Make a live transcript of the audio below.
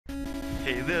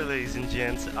Hey there, ladies and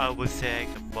gents. I was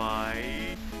tagged by.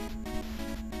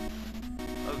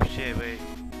 Oh shit! Wait.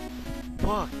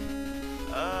 Fuck.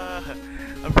 I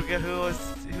forgot who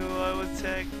I was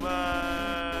tagged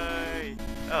by.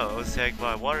 Oh, I was tagged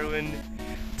by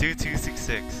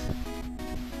Waterwind2266.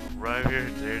 Right here.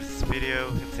 There's this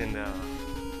video. It's in the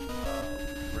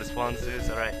responses.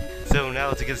 All right. So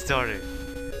now to get started.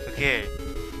 Okay.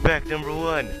 Fact number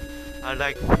 1. I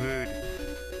like food.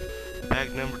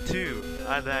 Fact number 2,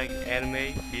 I like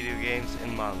anime, video games,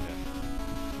 and manga.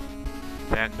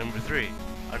 Fact number 3,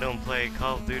 I don't play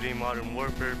Call of Duty Modern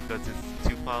Warfare because it's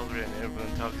too popular and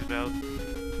everyone talks about.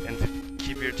 And to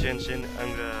keep your attention, I'm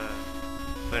gonna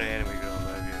put an anime girl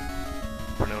right here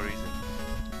for no reason.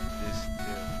 Just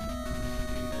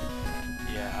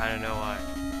yeah, I don't know why.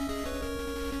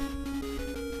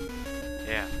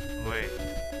 Yeah, wait.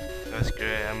 That's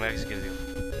great. I'm actually gonna do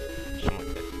something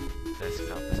like that. That's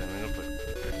the opposite. I'm gonna put a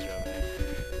picture over there.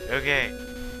 Okay,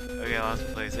 last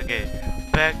place. Okay,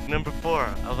 fact number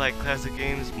 4. I like classic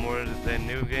games more than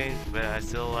new games, but I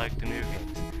still like the new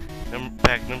games.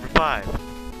 Fact number 5.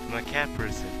 I'm a cat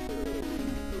person.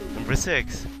 Number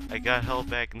 6. I got held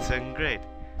back in 2nd grade.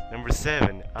 Number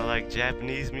 7. I like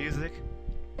Japanese music.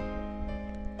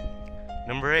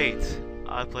 Number 8.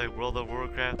 I play World of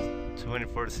Warcraft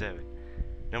 24/7.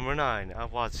 Number 9, I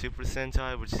watch Super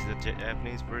Sentai, which is the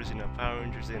Japanese version of Power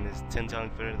Rangers and is 10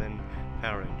 times better than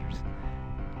Power Rangers.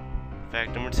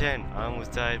 Fact number 10, I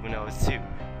almost died when I was 2,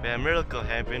 but a miracle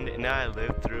happened and I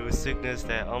lived through a sickness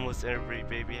that almost every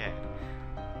baby had.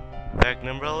 Fact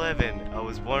number 11, I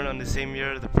was born on the same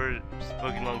year the first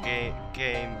Pokemon game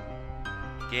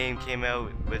came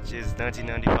out, which is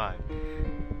 1995.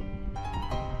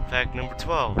 Fact number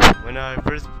 12, when I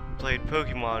first played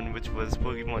Pokemon, which was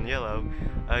Pokemon Yellow,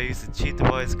 I used a cheat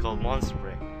device called Monster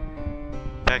Brain.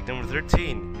 Fact number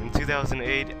 13, in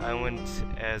 2008 I went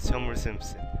as Homer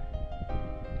Simpson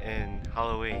in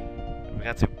Halloween. I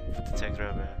forgot to put the text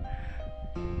right there.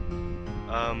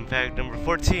 Fact number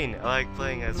 14, I like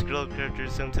playing as girl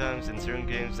characters sometimes in certain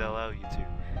games that allow you to.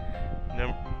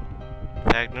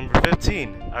 Fact number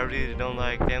 15, I really don't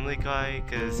like Family Guy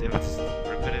because if it's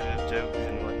repetitive jokes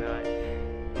and whatnot.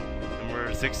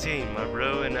 Number 16, my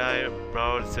bro and I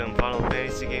borrowed some Final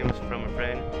Fantasy games from a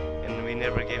friend and we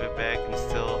never gave it back and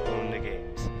still own the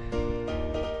games.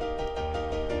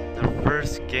 The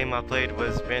first game I played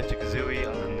was Banjo-Kazooie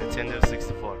on the Nintendo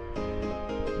 64.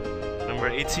 Number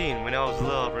 18, when I was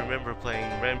little I remember playing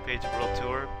Rampage World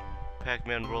Tour,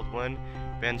 Pac-Man World 1,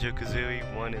 Banjo-Kazooie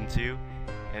 1 and 2,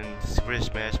 and Super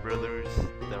Smash Brothers,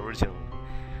 the original.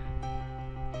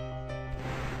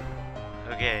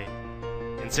 Okay.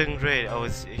 In 2nd grade, I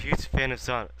was a huge fan of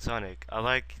Sonic. I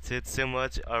liked it so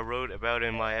much, I wrote about it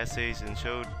in my essays and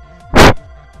showed.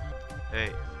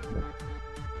 Hey.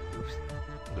 Oops.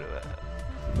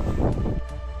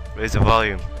 Raise the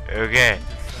volume. Okay.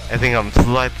 I think I'm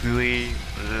slightly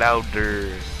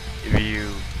louder if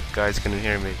you guys can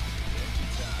hear me.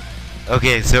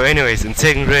 Okay, so anyways, in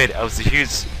 2nd grade, I was a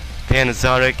huge fan of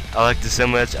Sonic. I liked it so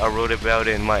much, I wrote about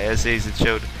it in my essays and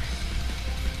showed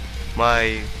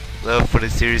my love for the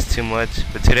series too much,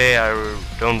 but today I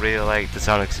don't really like the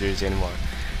Sonic series anymore.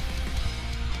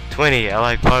 20, I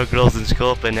like Power Girls in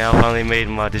school, but now finally made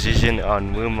my decision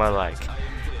on whom I like.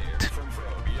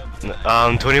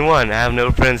 21, I have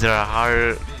no friends that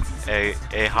are a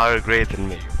higher grade than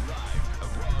me.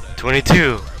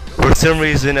 22, for some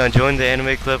reason I joined the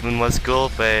anime club in my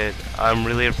school, but I'm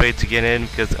really afraid to get in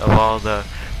because of all the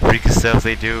freaky stuff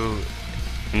they do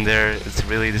in there. It's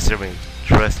really disturbing,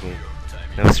 trust me.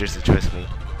 No, seriously, trust me.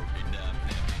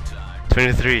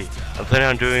 23. I plan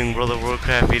on doing World of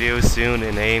Warcraft videos soon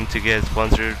and aim to get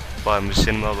sponsored by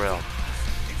Machinima Realm.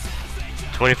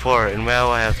 24. In WoW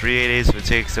I have 3 ADs, which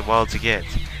takes a while to get.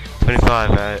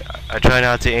 25. I try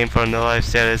not to aim for no life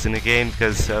status in the game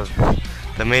because of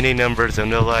the many numbers of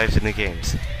no lives in the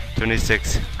games.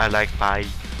 26. I like pie.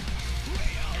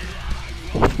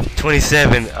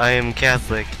 27. I am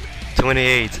Catholic.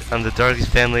 28. I'm the darkest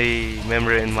family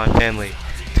member in my family.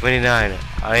 29.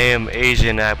 I am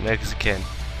Asian, not Mexican.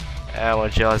 My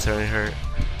jaw's starting to hurt.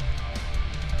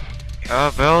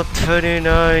 About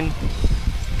 29.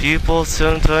 People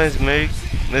sometimes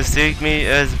mistake me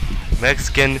as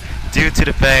Mexican due to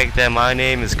the fact that my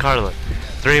name is Carla.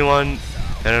 31.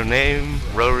 The name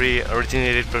Rory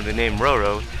originated from the name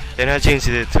Roro. Then I changed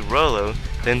it to Rolo,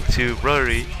 then to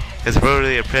Rory, because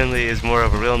Rory apparently is more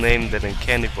of a real name than a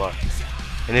candy bar.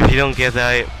 And if you don't get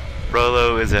that,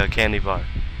 Rolo is a candy bar.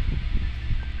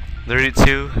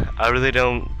 32. I really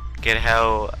don't get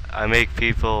how I make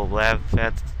people laugh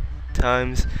at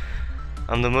times.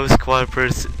 I'm the most quiet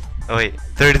person Oh wait,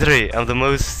 33. I'm the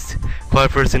most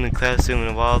quiet person in the classroom,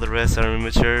 and while the rest are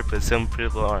immature, but some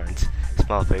people aren't.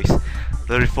 Small face.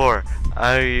 34.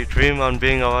 I dream on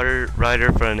being a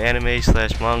writer for an anime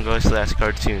slash manga slash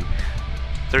cartoon.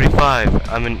 35.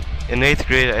 In 8th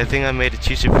grade. I think I made a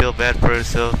teacher feel bad for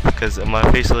herself because of my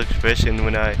facial expression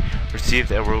when I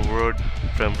received a reward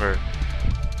from her.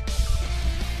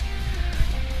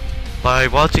 By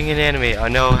watching an anime, I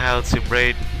know how to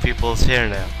braid people's hair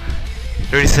now.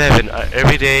 37.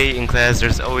 Every day in class,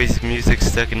 there's always music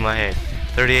stuck in my head.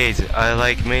 38. I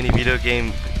like many video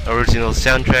game original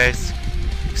soundtracks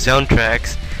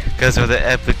because of the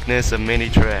epicness of many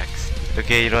tracks.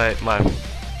 Okay, you know what? My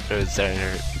throat's starting to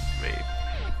hurt.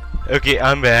 Okay,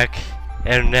 I'm back,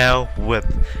 and now with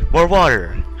more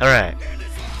water. Alright,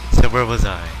 so where was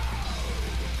I?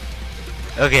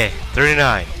 Okay,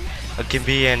 39. I can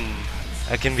be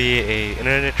a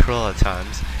internet troll at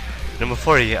times. Number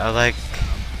 40. I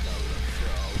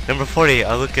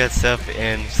look at stuff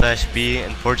in /b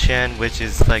and 4chan, which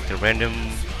is like the random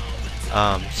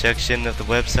section of the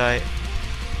website.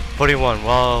 41.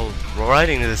 While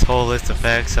writing this whole list of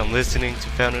facts, I'm listening to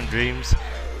Fountain Dreams,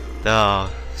 the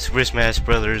Super Smash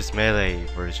Bros. Melee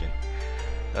version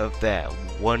of that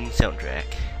one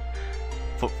soundtrack.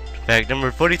 Fact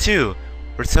number 42.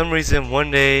 For some reason, one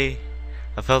day,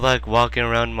 I felt like walking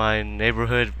around my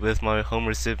neighborhood with my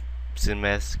Homer Simpson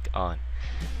mask on.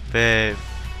 But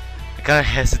I kind of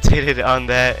hesitated on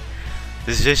that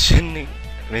decision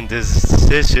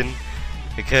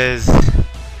because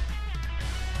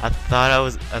I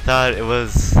thought it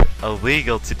was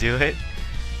illegal to do it.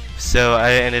 So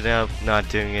I ended up not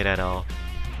doing it at all.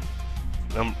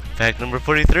 Fact number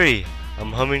 43.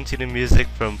 I'm humming to the music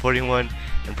from 41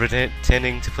 and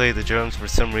pretending to play the drums for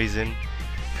some reason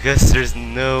because there's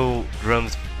no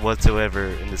drums whatsoever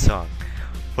in the song.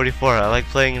 44. I like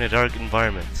playing in a dark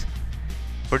environment.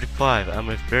 45. I'm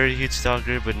a very huge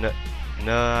stalker, but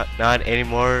not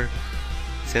anymore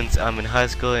since I'm in high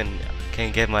school and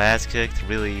can get my ass kicked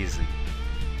really easily.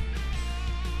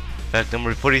 Fact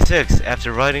number 46.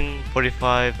 After writing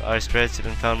 45, I stretched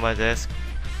and found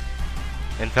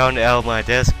out my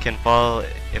desk can fall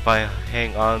if I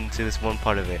hang on to this one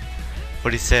part of it.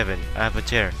 47. I have a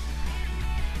chair.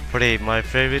 48. My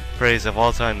favorite phrase of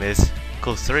all time is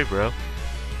 "Cool story, bro."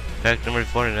 Fact number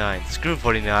 49. Screw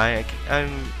 49.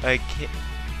 I can't.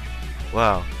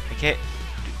 Wow. I can't.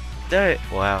 Darn it.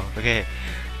 Wow. Okay.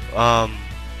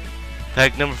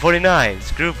 Fact number 49.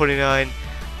 Screw 49.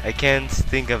 I can't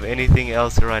think of anything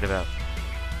else to write about.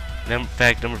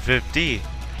 Fact number 50.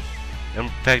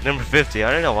 Fact number 50.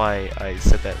 I don't know why I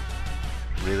said that.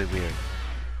 Really weird.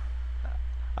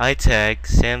 I tag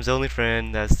Sam's only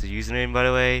friend. That's the username, by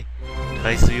the way.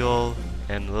 Taisuyol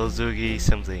and Lozugi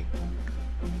something.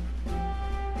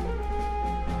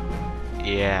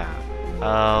 Yeah.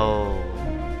 Oh.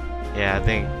 Yeah, I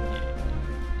think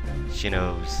she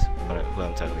knows who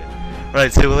I'm talking about.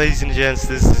 Right, so ladies and gents,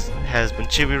 this has been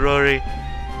Chibi Rory.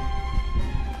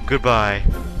 Goodbye.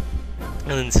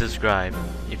 And then subscribe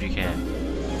if you can.